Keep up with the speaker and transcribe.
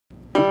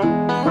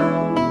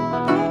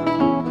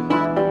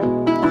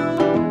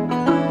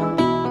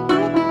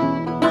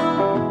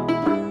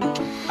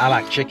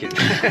like chicken.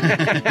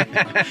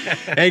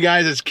 Hey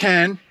guys, it's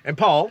Ken and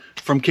Paul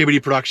from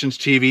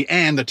KBDProductionstV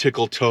and the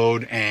Tickle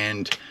Toad,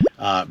 and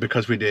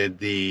because we did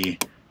the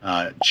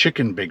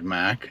chicken Big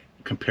Mac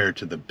compared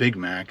to the Big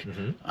Mac,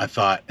 I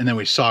thought, and then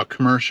we saw a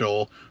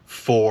commercial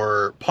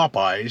for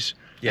Popeyes,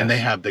 and they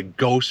have the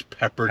ghost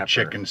pepper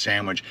chicken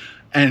sandwich,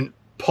 and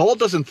Paul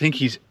doesn't think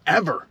he's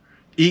ever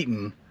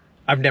eaten.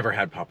 I've never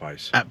had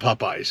Popeyes. At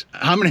Popeyes.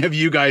 How many of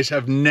you guys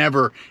have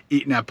never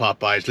eaten at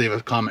Popeyes? Leave a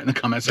comment in the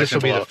comment section This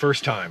will below. be the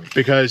first time.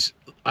 Because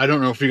I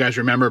don't know if you guys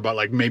remember, but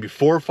like maybe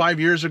 4 or 5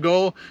 years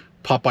ago,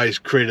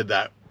 Popeyes created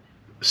that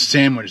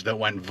sandwich that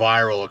went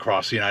viral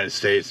across the United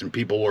States, and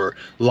people were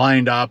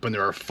lined up and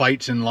there were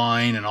fights in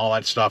line and all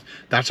that stuff.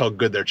 That's how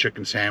good their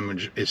chicken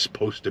sandwich is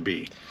supposed to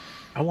be.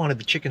 I wanted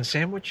the chicken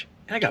sandwich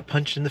and I got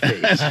punched in the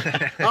face.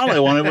 All I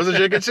wanted was a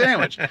chicken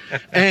sandwich.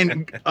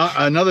 And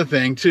another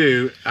thing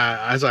too,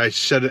 as I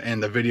said in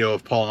the video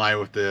of Paul and I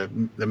with the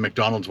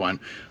McDonald's one,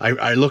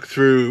 I looked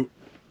through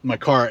my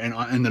car,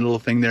 and the little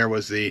thing there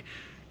was the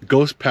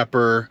ghost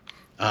pepper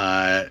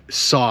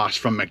sauce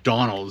from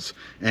McDonald's,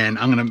 and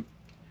I'm gonna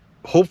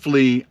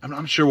hopefully, I'm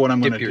not sure what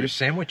I'm gonna do. Dip your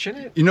sandwich in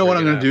it? You know what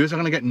I'm gonna do is I'm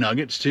gonna get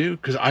nuggets too,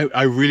 because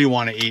I really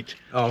want to eat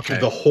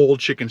the whole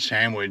chicken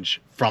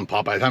sandwich from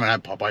Popeyes. I haven't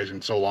had Popeyes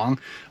in so long,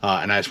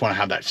 and I just want to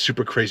have that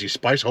super crazy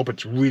spice. I hope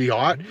it's really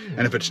hot,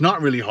 and if it's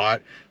not really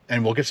hot,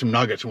 and we'll get some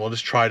nuggets and we'll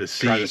just try to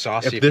see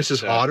if this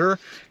is hotter.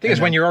 The thing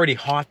is, when you're already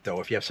hot though,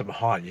 if you have something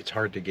hot, it's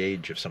hard to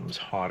gauge if something's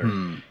hotter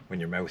when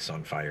your mouth's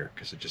on fire,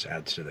 because it just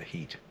adds to the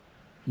heat.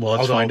 Well,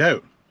 let's find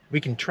out. We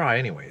can try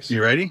anyways.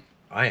 You ready?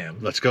 I am.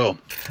 Let's go.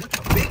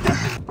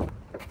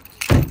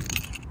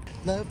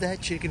 Love that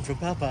chicken from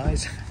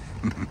Popeyes.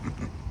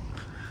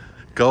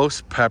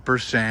 Ghost pepper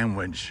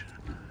sandwich.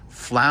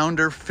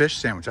 Flounder fish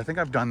sandwich. I think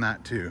I've done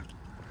that too.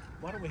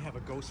 Why don't we have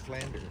a ghost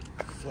flounder?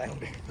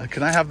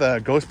 Can I have the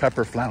ghost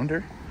pepper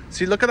flounder?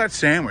 See, look at that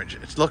sandwich.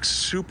 It looks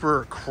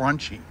super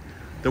crunchy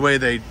the way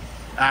they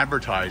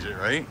advertise it,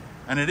 right?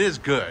 And it is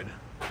good.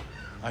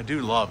 I do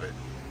love it.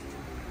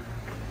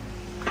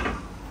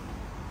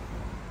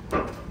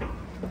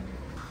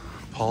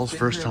 Paul's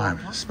first time.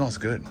 It smells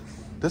good.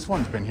 This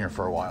one's been here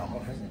for a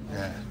while.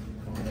 Yeah.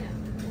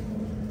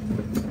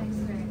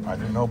 I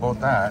didn't know about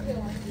that.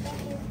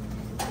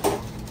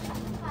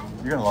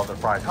 You're gonna love the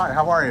fries. Hi,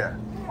 how are you?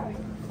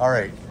 All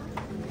right.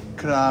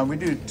 Could we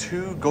do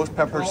 2 ghost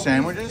pepper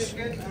sandwiches?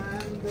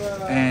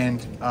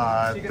 And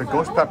the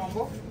ghost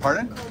pepper.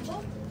 Pardon?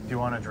 Do you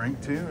want a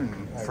drink too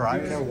and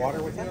fries? Do you have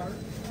water with you?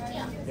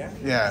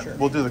 Yeah. Sure.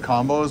 We'll do the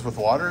combos with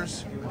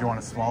waters. Do you want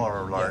a small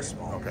or large? Yeah,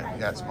 small. Okay.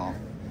 Yeah, small.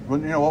 Well,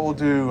 you know what? We'll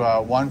do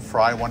 1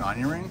 fry, 1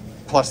 onion ring,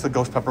 plus the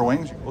ghost pepper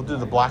wings. We'll do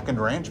the blackened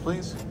ranch,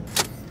 please.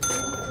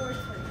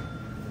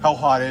 How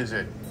hot is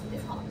it?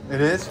 It's hot.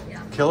 It is?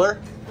 Yeah. Killer?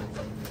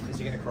 Is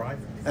he gonna cry?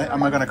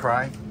 Am I gonna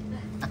cry?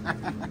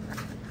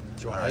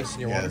 Do you want ice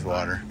in your water? Yeah, there's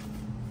water.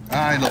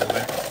 A little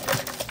bit.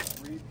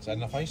 Is that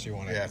enough ice or you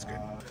want it? Yeah, it's good.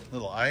 A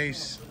little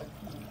ice.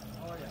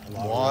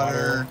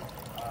 Water.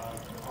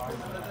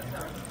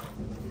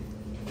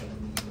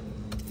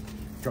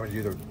 Do you want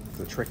to do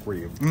the trick where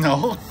you...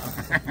 No.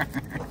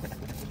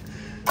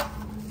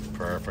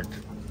 Perfect.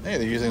 Hey,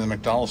 they're using the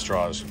McDonald's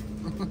straws.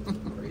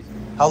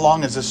 How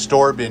long has this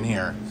store been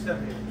here?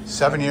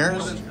 7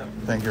 years?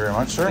 Thank you very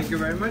much, sir. Thank you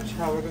very much.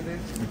 Have a good day.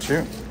 You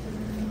too.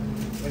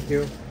 Thank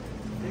you.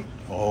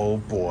 Oh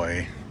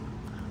boy.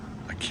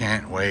 I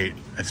can't wait.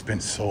 It's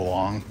been so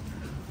long.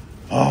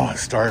 Oh, I'm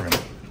starving.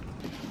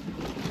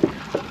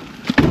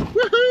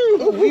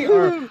 Woohoo! We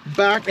are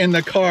back in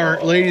the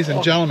car, ladies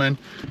and gentlemen.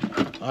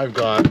 I've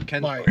got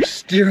my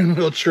steering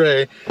wheel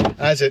tray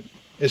as it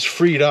is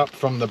freed up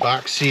from the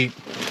back seat,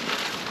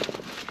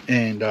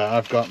 and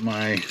I've got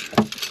my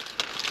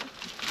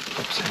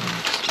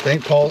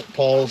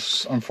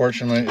Paul's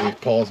unfortunately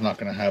Paul's not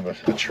going to have a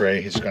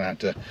tray. He's going to have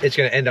to. It's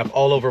going to end up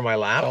all over my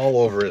lap. All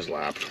over his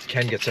lap.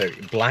 Ken gets a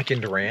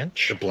blackened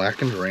ranch. The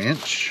blackened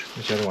ranch.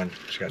 What's the other one?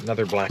 She's got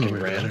another blackened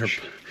ranch.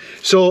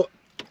 So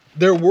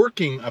they're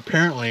working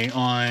apparently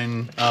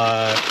on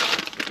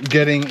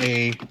getting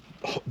a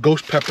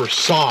ghost pepper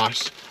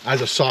sauce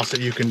as a sauce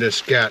that you can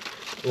just get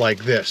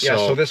like this. Yeah,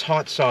 so this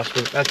hot sauce,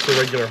 that's the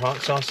regular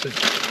hot sauce.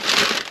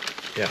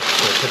 Yeah,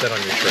 so put that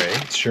on your tray.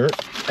 Sure.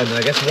 And then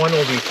I guess one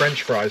will be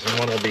French fries and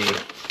one will be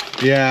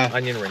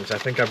onion rings. I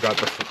think I've got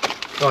the...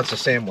 Oh, it's a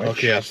sandwich.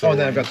 Okay, yeah, and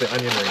then I've got the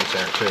onion rings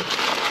there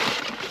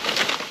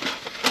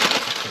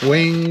too.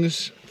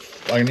 Wings.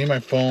 I need my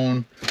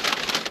phone.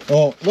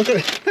 Oh, look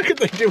at what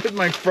they do with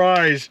my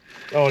fries.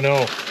 Oh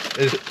no.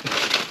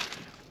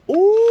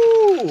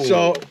 Ooh.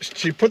 So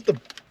she put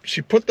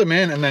them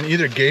in and then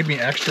either gave me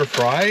extra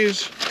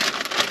fries.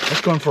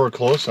 Let's go in for a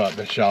close-up,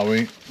 shall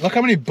we? Look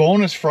how many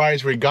bonus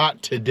fries we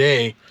got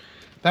today.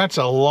 That's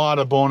a lot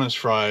of bonus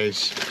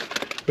fries.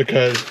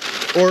 Because,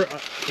 or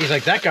he's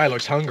like, that guy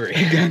looks hungry.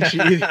 Again,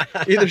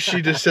 either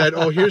she just said,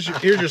 oh, here's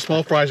your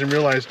small fries, and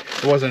realized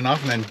it wasn't enough,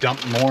 and then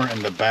dumped more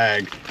in the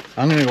bag.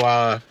 I'm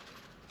gonna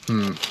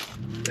you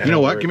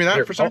know what? Give me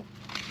that for a second.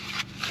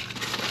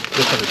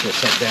 This one is just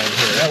set down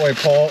here. That way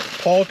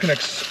Paul can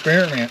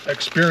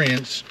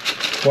experience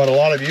what a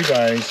lot of you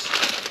guys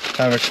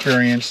have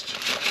experienced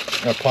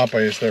at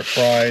Popeyes, their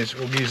fries.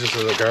 We'll use this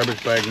as a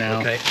garbage bag now.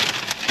 Okay.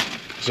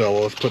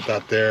 So let's put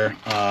that there.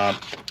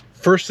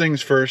 First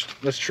things first,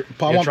 I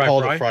want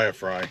Paul to fry a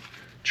fry.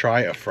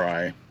 Try a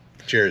fry.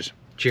 Cheers.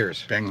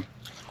 Cheers. Bang.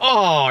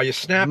 Oh, you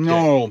snapped it.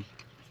 No.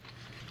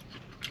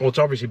 Well, it's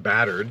obviously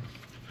battered.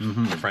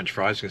 The French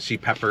fries. You can see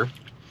pepper.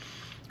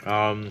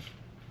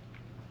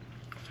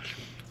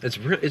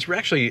 It's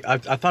actually, I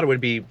thought it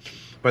would be,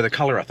 by the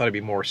color, I thought it'd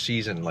be more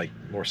seasoned, like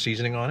more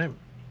seasoning on it.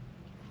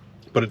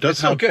 But it does It's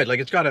so good. Like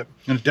it's got a...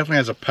 And it definitely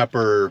has a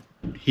pepper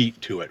heat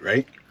to it,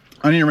 right?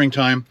 Onion ring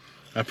time.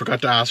 I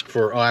forgot to ask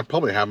for, I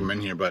probably have them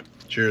in here, but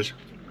cheers.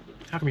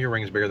 How come your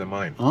ring is bigger than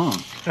mine? Oh.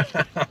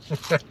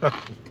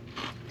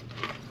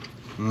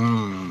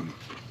 Mmm.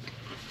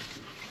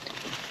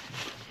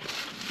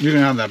 You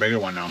can have that bigger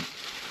one now.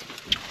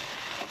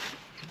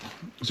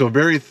 So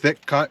very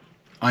thick cut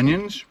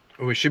onions.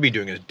 What we should be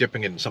doing is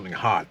dipping it in something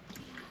hot.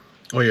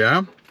 Oh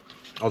yeah?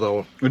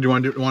 Although... Do you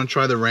want to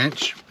try the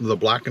ranch? The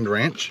blackened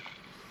ranch?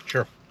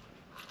 Sure.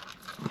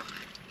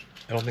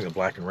 I don't think the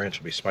blackened ranch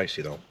will be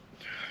spicy though.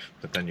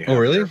 But then you have... Oh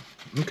really?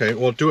 Okay,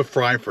 well do a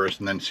fry first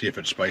and then see if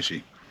it's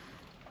spicy.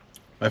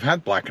 I've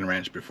had blackened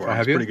ranch before. Oh, it's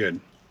have you? pretty good.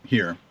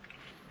 Here.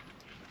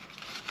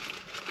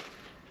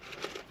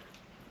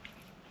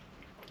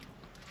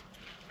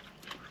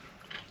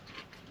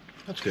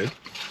 That's good.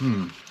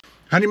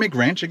 How do you make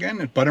ranch again?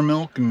 It's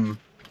buttermilk and...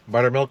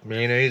 Buttermilk,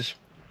 mayonnaise,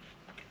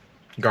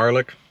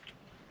 garlic,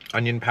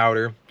 onion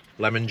powder,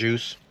 lemon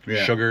juice,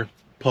 sugar.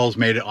 Paul's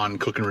made it on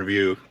Cook and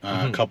Review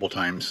a couple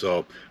times.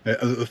 So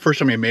the first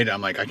time he made it,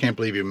 I'm like, I can't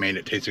believe you made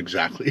it taste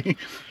exactly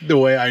the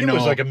way I know. It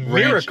was like a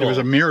miracle. It was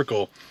a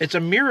miracle. It's a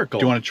miracle.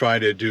 Do you want to try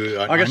to do...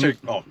 I guess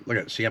oh, look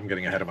at it. See, I'm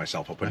getting ahead of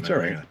myself. I'll put That's it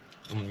all in right.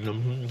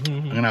 I'm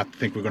going to have to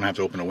think we're going to have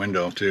to open a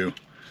window too.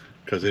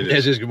 Because it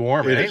is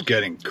warm, It eh? is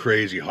getting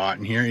crazy hot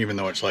in here, even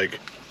though it's like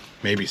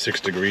maybe 6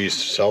 degrees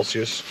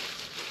Celsius.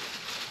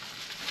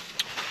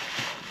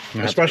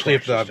 Especially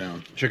if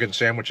the chicken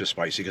sandwich is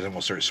spicy, because then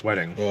we'll start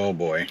sweating. Oh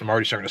boy. I'm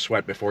already starting to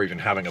sweat before even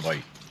having a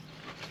bite.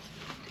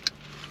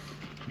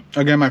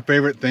 Again, my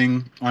favorite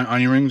thing on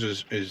onion rings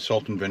is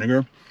salt and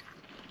vinegar.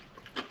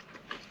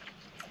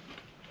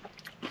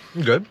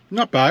 Good.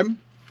 Not bad.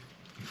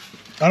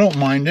 I don't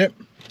mind it.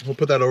 We'll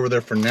put that over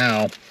there for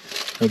now.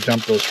 We'll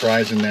dump those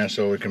fries in there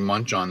so we can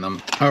munch on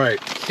them. All right.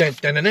 Dun,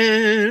 dun, dun,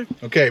 dun.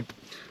 Okay.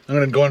 I'm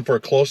going to go in for a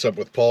close-up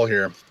with Paul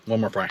here. One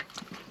more fry.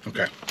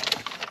 Okay.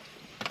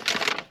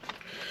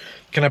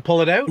 Can I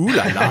pull it out? Ooh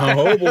la la.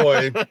 Oh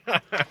boy.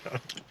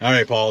 All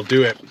right, Paul,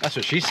 do it. That's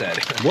what she said.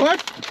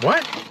 What?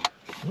 What?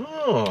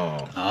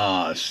 Oh.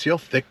 Ah, see how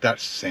thick that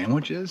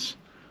sandwich is?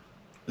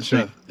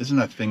 Isn't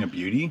that a thing of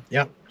beauty?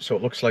 Yeah. So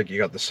it looks like you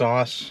got the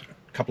sauce,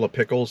 a couple of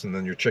pickles, and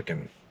then your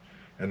chicken.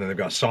 And then they've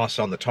got sauce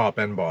on the top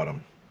and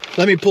bottom.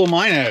 Let me pull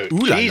mine out. Ooh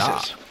la la.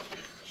 Jesus.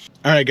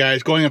 All right,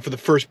 guys, going in for the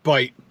first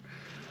bite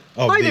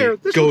of Hi the there.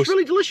 This ghost is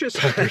really delicious.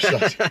 pepper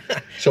sauce.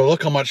 So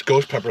look how much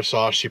ghost pepper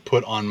sauce she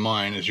put on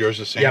mine. Is yours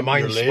the same? Yeah,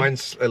 Your lid?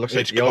 mine's. It looks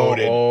It's like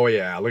coated. Oh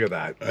yeah, look at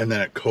that. And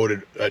then it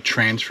coated,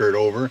 transferred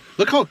over.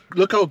 Look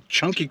how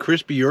chunky,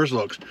 crispy yours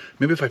looks.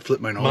 Maybe if I flip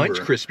mine over. Mine's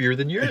crispier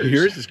than yours.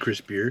 Yours is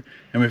crispier,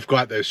 and we've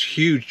got those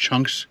huge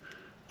chunks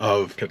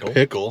of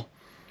pickle.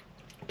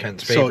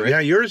 Ken's So favorite. yeah,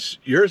 yours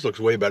looks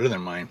way better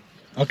than mine.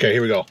 Okay,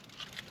 here we go.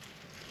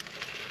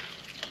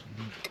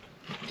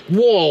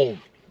 Whoa!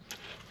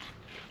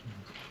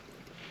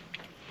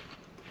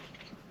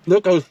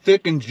 Look how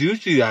thick and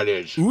juicy that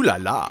is. Ooh la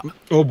la.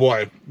 Oh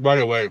boy, right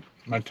away,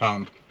 my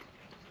tongue.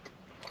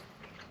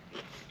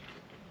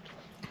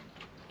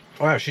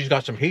 Oh yeah, she's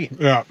got some heat.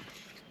 Yeah.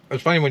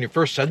 It's funny when you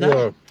first said that.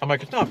 Yeah. I'm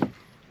like, it's not.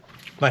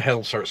 My head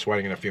will start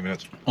sweating in a few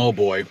minutes. Oh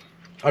boy.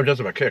 Oh, it does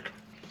have a kick.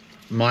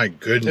 My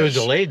goodness. It was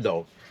delayed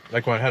though.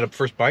 Like when I had a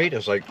first bite, it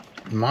was like,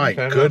 My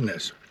okay,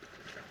 goodness.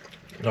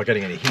 not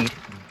getting any heat.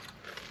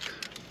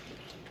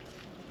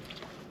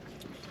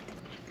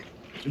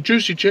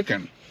 Juicy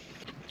chicken.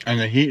 And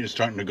the heat is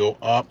starting to go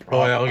up,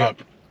 Oh, yeah, look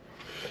up.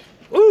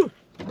 Ooh.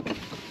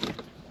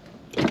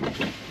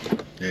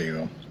 There you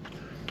go.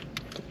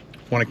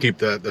 Want to keep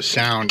the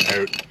sound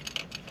out.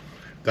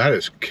 That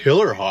is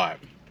killer hot.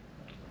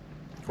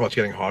 Well, it's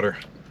getting hotter.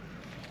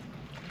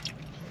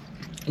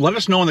 Let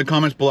us know in the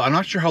comments below. I'm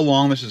not sure how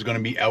long this is going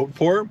to be out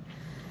for.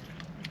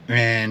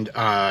 And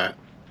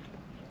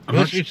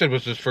You said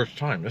was his first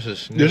time. This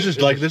is new. This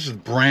is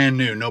brand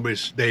new.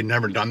 They'd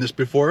never done this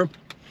before.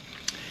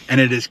 And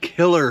it is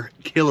killer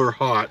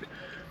hot.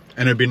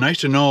 And it'd be nice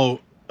to know,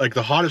 like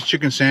the hottest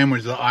chicken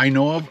sandwich that I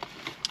know of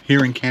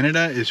here in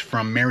Canada is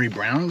from Mary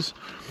Brown's.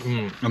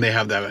 And they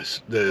have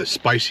the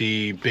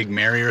spicy Big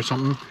Mary or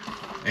something.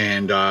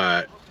 And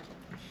out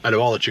of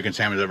all the chicken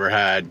sandwiches I've ever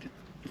had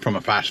from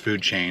a fast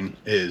food chain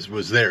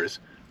was theirs.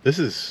 This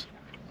is,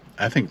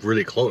 I think,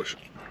 really close.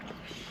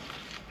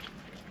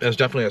 It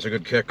definitely has a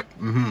good kick.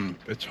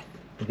 It's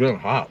really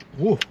hot.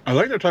 Ooh. I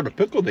like the type of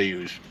pickle they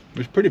use.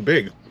 It's pretty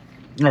big.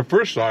 When I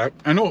first saw it,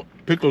 I know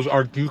pickles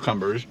are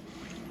cucumbers,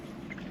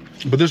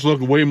 but this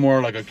looked way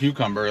more like a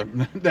cucumber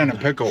than a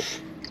pickle.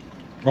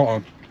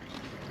 Uh-oh.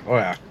 Oh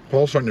yeah.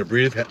 Paul's starting to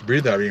breathe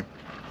heavy.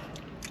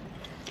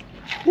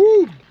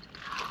 Woo!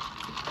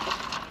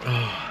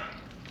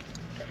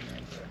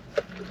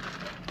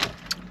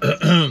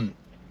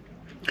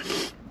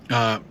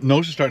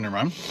 Nose is starting to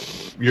run.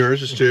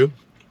 Yours is too.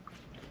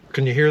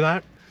 Can you hear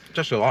that?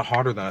 Just a lot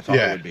hotter than I thought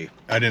it would be.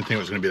 I didn't think it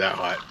was going to be that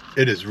hot.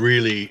 It is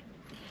really,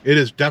 it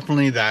is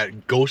definitely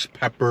that ghost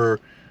pepper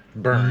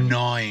Burn.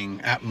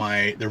 gnawing at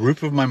the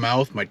roof of my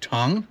mouth, my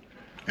tongue,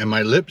 and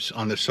my lips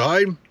on the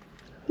side.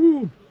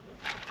 Woo.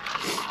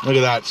 Look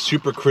at that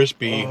super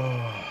crispy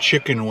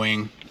chicken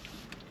wing.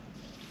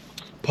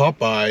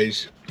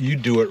 Popeyes, you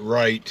do it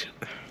right.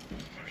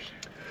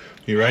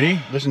 You ready?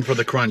 Listen for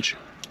the crunch.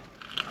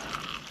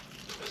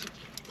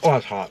 Oh,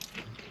 that's hot.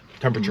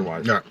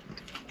 Temperature-wise. Yeah.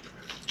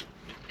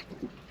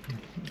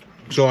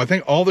 So I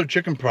think all the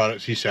chicken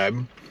products, he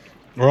said,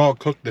 are all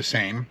cooked the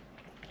same.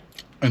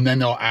 And then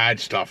they'll add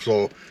stuff.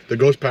 So the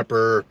ghost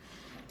pepper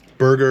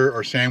burger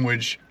or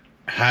sandwich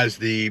has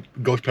the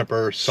ghost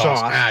pepper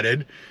sauce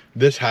added.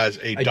 This has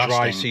a dusting.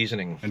 Dry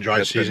seasoning. And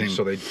dry seasoning.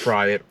 So they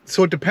fry it.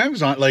 So it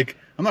depends on, like,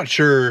 I'm not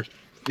sure.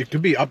 It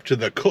could be up to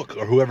the cook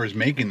or whoever's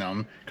making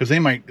them, because they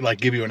might like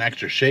give you an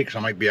extra shake, so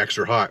it might be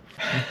extra hot.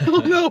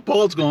 Oh no,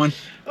 Paul's going.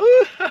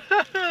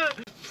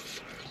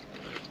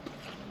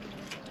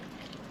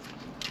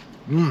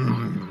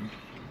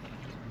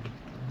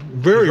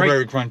 Very,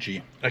 very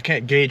crunchy. I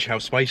can't gauge how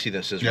spicy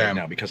this is right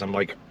now because I'm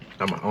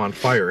on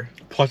fire.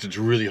 Plus, it's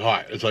really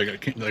hot. It's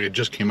like it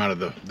just came out of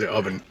the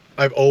oven.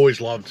 I've always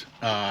loved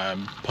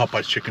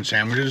Popeyes chicken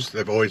sandwiches.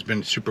 They've always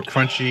been super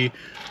crunchy,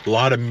 a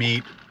lot of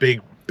meat,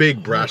 big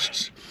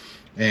breasts,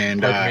 and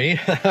Me.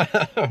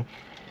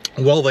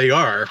 well, they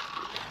are.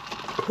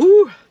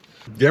 Whew.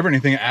 Do you ever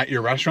anything at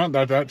your restaurant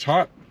that's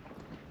hot?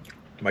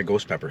 My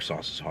ghost pepper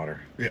sauce is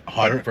hotter. Yeah,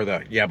 hotter for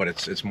the but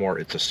it's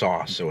a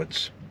sauce, so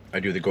I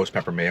do the ghost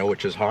pepper mayo,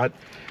 which is hot.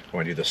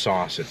 When I do the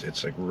sauce,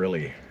 it's like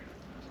really.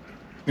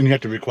 And you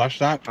have to request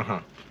that.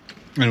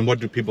 And what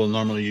do people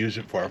normally use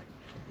it for?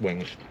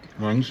 Wings.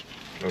 Wings.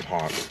 It's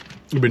hot.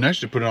 It'd be nice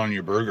to put it on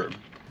your burger,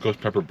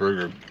 ghost pepper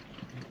burger.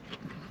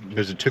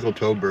 Because the tickle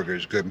toe burger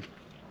is good,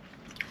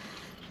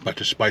 but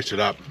to spice it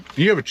up,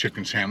 you have a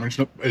chicken sandwich.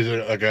 Is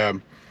it like a?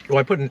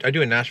 Well, I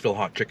do a Nashville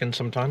hot chicken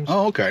sometimes.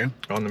 Oh, okay.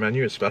 On the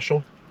menu, it's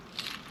special.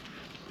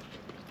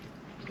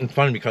 It's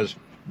fun because.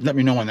 Let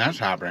me know when that's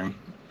happening.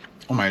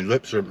 Oh, my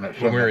lips are. When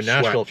we were in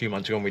Nashville a few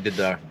months ago, and we did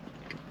the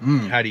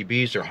Hattie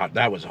B's, they're hot.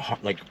 That was a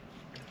hot, like.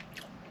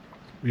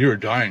 You were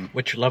dying.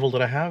 Which level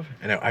did I have?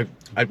 And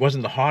I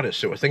wasn't the hottest,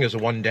 so I think it was a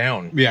one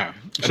down. Yeah.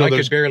 And so I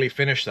could barely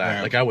finish that.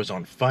 Yeah. Like I was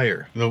on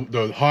fire.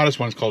 The hottest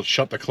one's called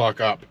Shut the Clock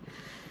Up.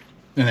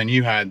 And then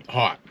you had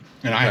hot.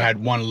 And I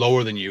had one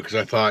lower than you because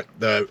I thought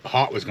the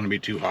hot was going to be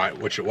too hot,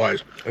 which it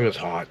was. It was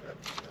hot.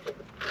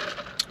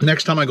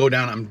 Next time I go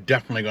down, I'm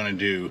definitely going to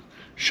do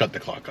Shut the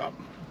Clock Up.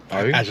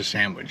 As a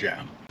sandwich,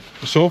 yeah.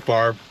 So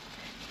far,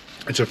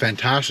 it's a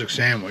fantastic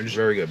sandwich.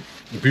 Very good.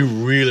 If you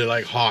really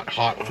like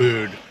hot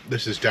food,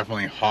 this is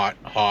definitely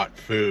hot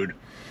food.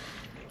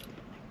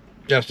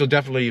 Yeah, so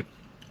definitely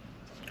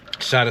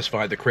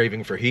satisfied the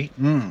craving for heat.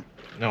 No,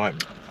 I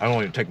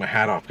don't even take my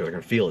hat off because I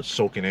can feel it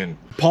soaking in.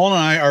 Paul and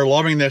I are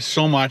loving this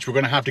so much. We're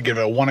going to have to give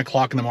it a 1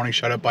 o'clock in the morning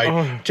shut up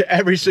bite to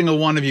every single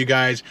one of you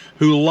guys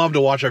who love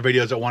to watch our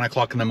videos at 1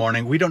 o'clock in the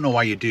morning. We don't know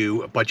why you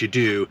do, but you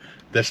do.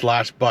 This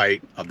last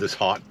bite of this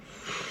hot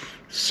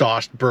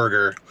sauced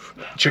burger,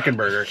 chicken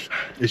burger,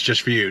 is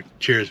just for you.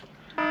 Cheers.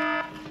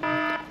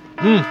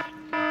 Oh,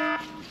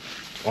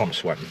 I'm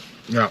sweating.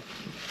 Yeah,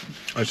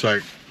 it's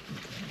like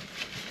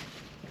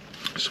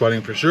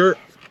sweating for sure.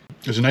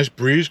 There's a nice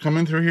breeze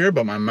coming through here,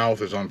 but my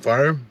mouth is on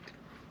fire.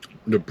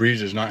 The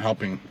breeze is not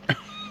helping.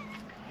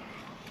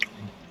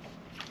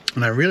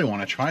 And I really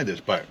want to try this,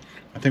 but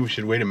I think we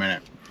should wait a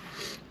minute.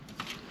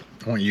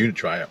 I want you to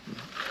try it.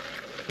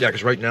 Yeah,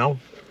 because right now,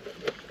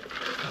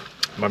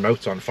 my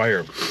mouth's on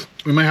fire.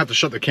 We might have to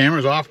shut the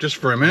cameras off just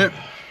for a minute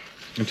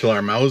until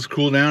our mouths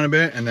cool down a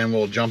bit, and then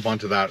we'll jump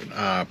onto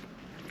that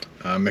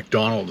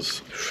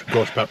McDonald's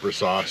ghost pepper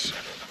sauce.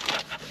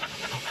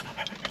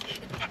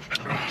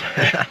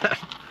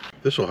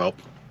 This will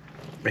help.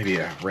 Maybe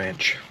a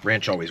ranch.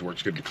 Ranch always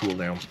works good to cool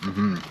down.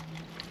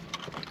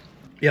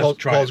 Yeah,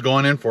 Paul's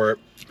going in for it.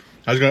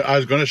 I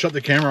was gonna shut the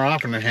camera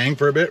off and then hang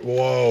for a bit.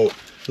 Whoa!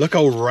 Look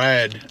how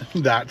red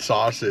that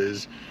sauce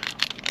is.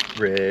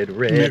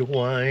 Red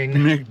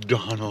wine.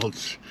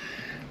 McDonald's.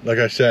 Like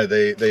I said,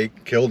 they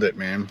killed it,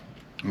 man.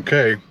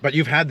 Okay. But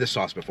you've had this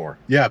sauce before.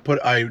 Yeah,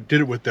 I did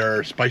it with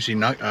their spicy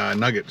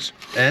nuggets.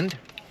 And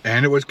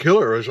it was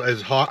killer. It was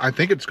as hot. I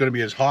think it's going to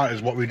be as hot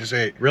as what we just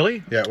ate.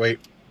 Really? Yeah, wait.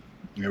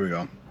 Here we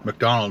go.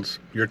 McDonald's,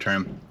 your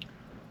turn.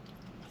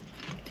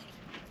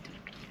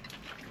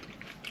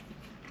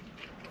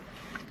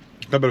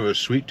 Got a bit of a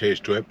sweet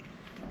taste to it.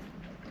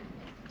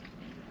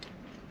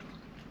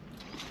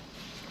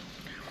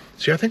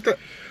 See, I think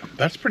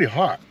that's pretty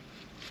hot.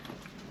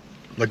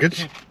 Like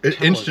it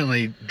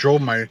instantly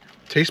drove my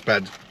taste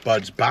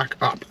buds back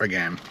up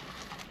again.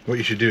 What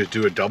you should do is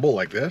do a double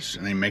like this,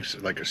 and then makes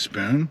it like a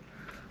spoon.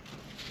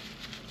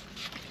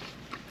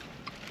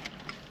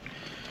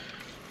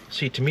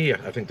 See, to me,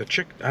 I think the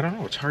chicken, I don't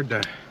know, it's hard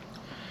to...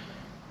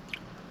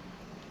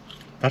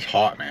 That's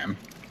hot, man.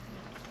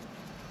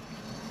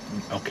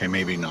 Okay,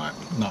 maybe not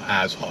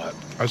as hot.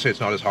 I would say it's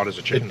not as hot as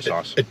a chicken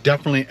sauce. It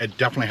definitely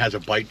has a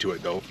bite to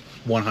it though,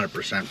 100%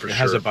 for sure. It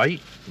has a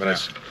bite, but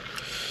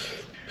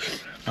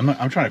yeah.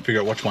 I'm trying to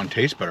figure out which one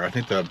tastes better. I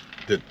think the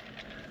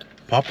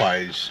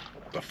Popeyes,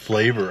 the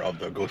flavor of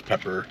the ghost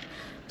pepper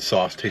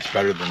sauce tastes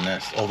better than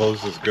this. Although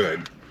this is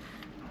good.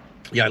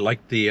 Yeah, I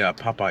like the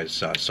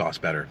Popeyes sauce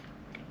better.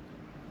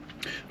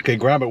 Okay,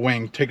 grab a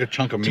wing, take a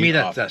chunk of meat. To me,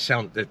 off.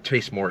 it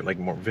tastes more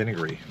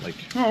vinegary. Like.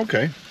 Oh,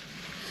 okay.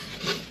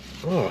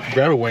 Oh.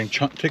 Grab a wing,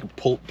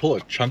 pull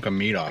a chunk of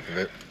meat off of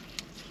it.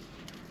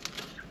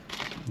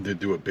 Then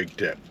do a big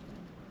dip,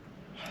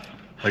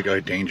 like a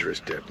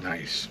dangerous dip.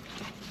 Nice.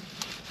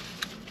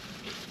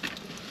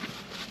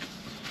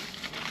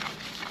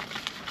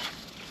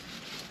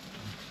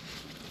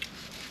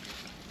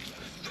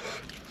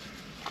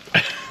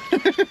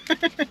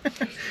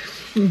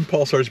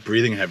 Paul starts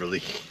breathing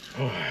heavily.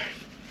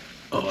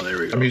 Oh, there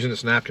we go. I'm using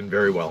this napkin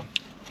very well.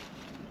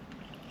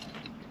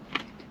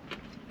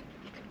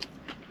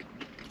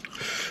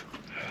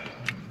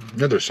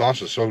 Yeah, their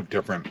sauce is so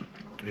different.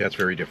 Yeah, it's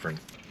very different.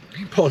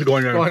 Paul's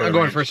going down. I'm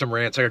going for some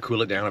rants. I gotta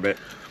cool it down a bit.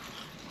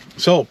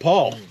 So,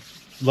 Paul,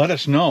 let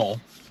us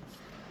know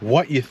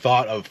what you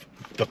thought of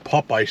the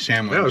Popeye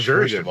sandwich. That was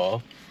very first good. of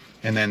all,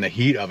 and then the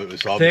heat of it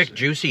was obviously Thick,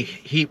 juicy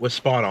heat was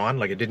spot on.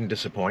 Like, it didn't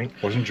disappoint.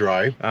 Wasn't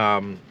dry.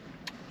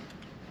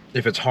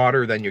 If it's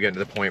hotter, then you get to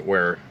the point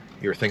where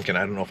you're thinking,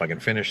 I don't know if I can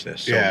finish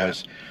this. So yeah.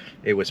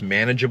 It was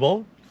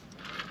manageable.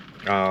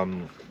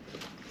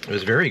 It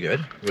was very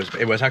good.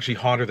 It was actually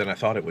hotter than I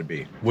thought it would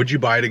be. Would you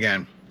buy it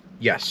again?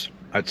 Yes.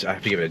 I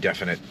have to give it a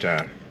definite.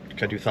 Can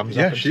I do thumbs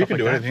up? Yeah, and sure, you stuff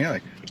can like do anything.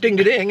 Like. Ding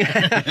a ding.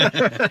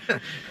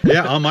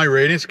 Yeah, on my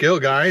rating scale,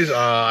 guys,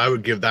 I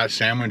would give that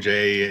sandwich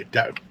a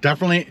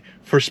definitely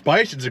for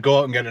spice. It's a go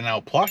out and get an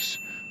L plus.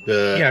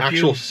 The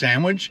actual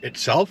sandwich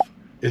itself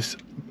is.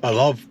 I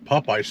love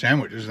Popeye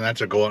sandwiches, and that's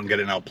a go out and get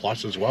an L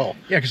plus as well.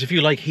 Yeah, because if you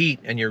like heat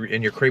and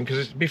you're craving,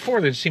 because before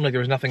there seemed like there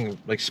was nothing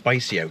like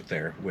spicy out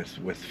there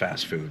with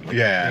fast food. Like,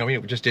 yeah, you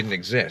know, it just didn't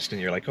exist,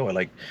 and you're like, oh, I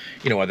like,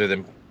 you know, other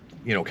than,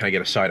 you know, can I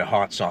get a side of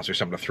hot sauce or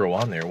something to throw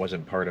on there? It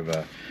wasn't part of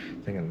a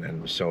thing,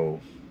 and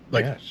so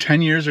like yes.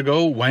 10 years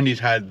ago, Wendy's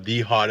had the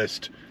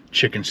hottest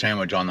chicken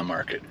sandwich on the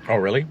market. Oh,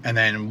 really? And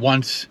then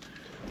once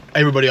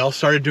everybody else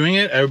started doing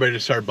it, everybody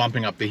just started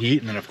bumping up the heat,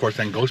 and then of course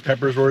then ghost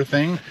peppers were a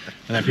thing,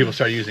 and then people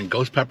started using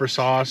ghost pepper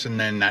sauce, and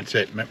then that's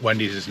it.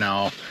 Wendy's is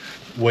now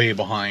way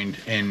behind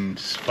in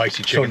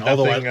spicy chicken. So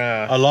although nothing,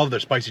 I love their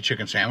spicy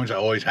chicken sandwich, I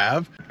always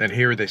have. And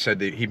here they said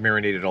that he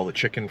marinated all the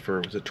chicken for,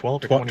 was it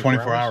 12 to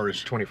 24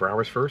 hours? 24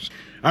 hours first.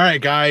 All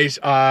right, guys.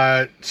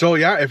 So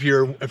yeah, if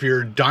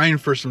you're dying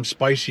for some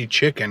spicy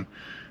chicken,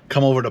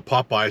 come over to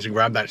Popeyes and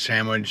grab that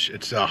sandwich.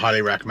 It's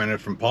highly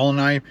recommended from Paul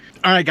and I.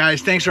 All right,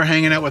 guys, thanks for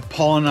hanging out with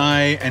Paul and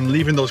I and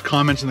leaving those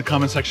comments in the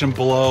comment section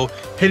below,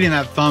 hitting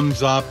that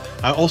thumbs up.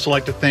 I also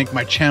like to thank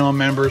my channel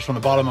members from the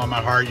bottom of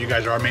my heart. You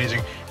guys are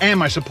amazing. And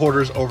my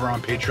supporters over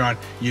on Patreon.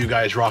 You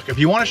guys rock. If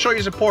you want to show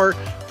your support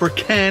for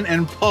Ken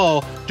and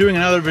Paul doing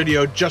another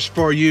video just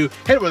for you,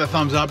 hit it with a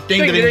thumbs up.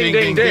 Ding, ding, ding,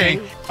 ding,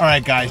 ding. All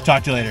right, guys,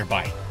 talk to you later.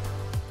 Bye.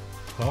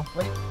 Well,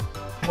 Wait.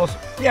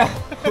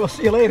 We'll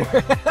see you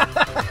later.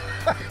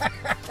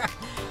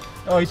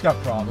 Oh, he's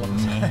got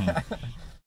problems.